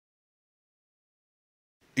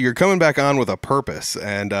you're coming back on with a purpose,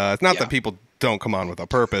 and it's not Yeah. that people don't come on with a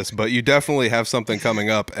purpose, but you definitely have something coming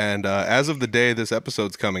up. And as of the day this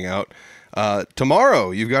episode's coming out,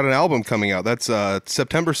 tomorrow you've got an album coming out. That's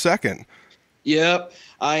September 2nd. Yep.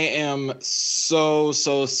 I am so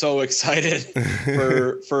excited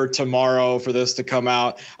for tomorrow for this to come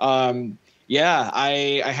out. Yeah,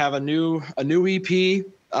 I have a new EP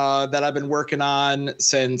that I've been working on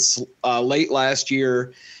since late last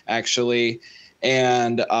year, actually,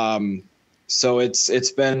 and so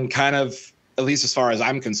it's been kind of, at least as far as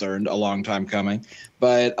I'm concerned, a long time coming.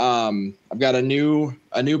 But I've got a new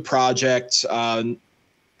project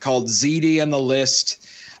called ZD and the List,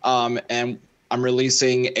 and I'm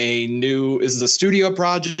releasing this is a studio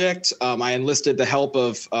project. I enlisted the help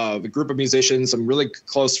of a group of musicians, some really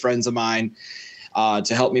close friends of mine,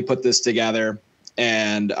 to help me put this together.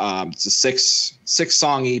 And it's a six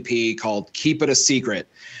song EP called Keep It a Secret,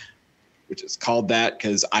 which is called that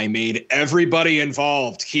because I made everybody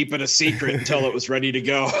involved keep it a secret until it was ready to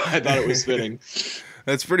go. I thought it was fitting.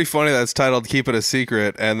 That's pretty funny. That's titled "Keep It a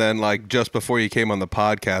Secret," and then like just before you came on the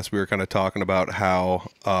podcast, we were kind of talking about how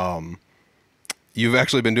you've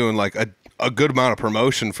actually been doing like a good amount of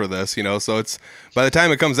promotion for this, you know. So it's, by the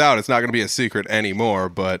time it comes out, it's not going to be a secret anymore.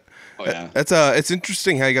 But Oh yeah. it's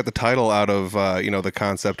interesting how you got the title out of the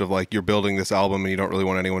concept of like you're building this album and you don't really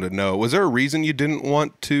want anyone to know. Was there a reason you didn't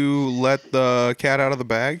want to let the cat out of the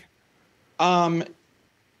bag?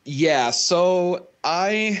 Yeah. So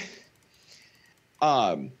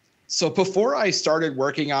so before I started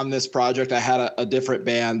working on this project, I had a different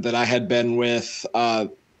band that I had been with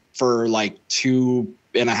for like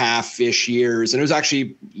 2.5-ish years. And it was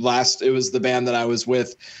actually it was the band that I was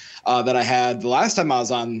with that I had the last time I was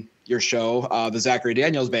on your show, the Zachary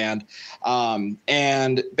Daniels band.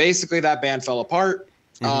 And basically that band fell apart.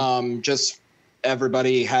 Just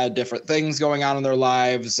everybody had different things going on in their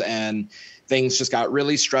lives, and things just got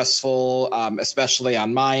really stressful, especially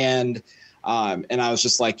on my end. And I was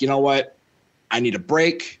just like, you know what? I need a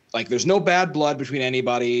break. Like, there's no bad blood between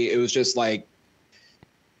anybody. It was just like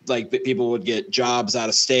people would get jobs out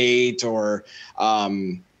of state, or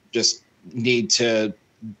just need to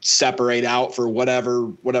separate out for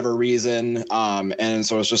whatever reason. And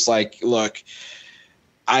so it's just like, look,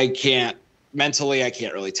 I can't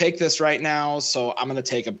really take this right now. So I'm going to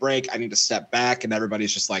take a break. I need to step back. And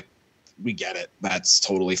everybody's just like, we get it. That's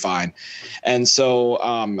totally fine. And so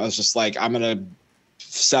I was just like, I'm going to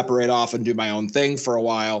separate off and do my own thing for a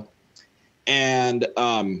while. And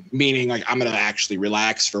meaning like I'm going to actually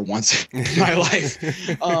relax for once in my life.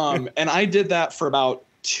 And I did that for about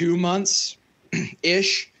 2 months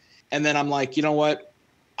ish. And then I'm like, you know what?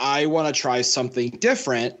 I want to try something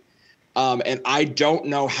different. And I don't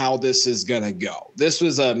know how this is going to go. This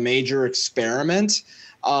was a major experiment.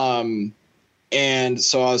 And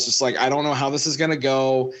so I was just like, I don't know how this is going to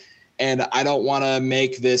go. And I don't want to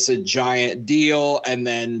make this a giant deal and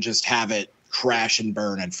then just have it crash and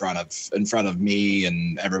burn in front of me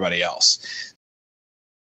and everybody else.